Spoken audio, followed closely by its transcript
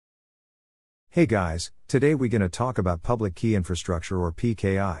Hey guys, today we're gonna talk about public key infrastructure or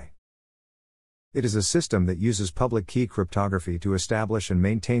PKI. It is a system that uses public key cryptography to establish and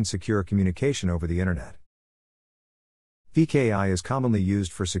maintain secure communication over the internet. PKI is commonly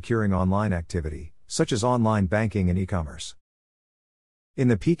used for securing online activity, such as online banking and e-commerce. In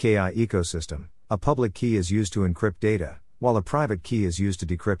the PKI ecosystem, a public key is used to encrypt data, while a private key is used to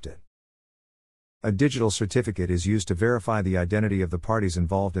decrypt it. A digital certificate is used to verify the identity of the parties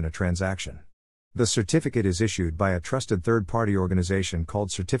involved in a transaction. The certificate is issued by a trusted third-party organization called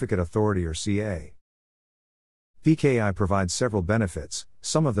Certificate Authority or CA. PKI provides several benefits,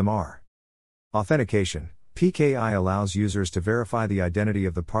 some of them are: authentication. PKI allows users to verify the identity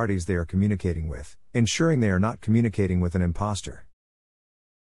of the parties they are communicating with, ensuring they are not communicating with an imposter.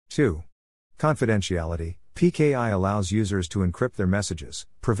 2. Confidentiality. PKI allows users to encrypt their messages,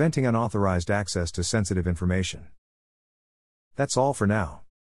 preventing unauthorized access to sensitive information. That's all for now.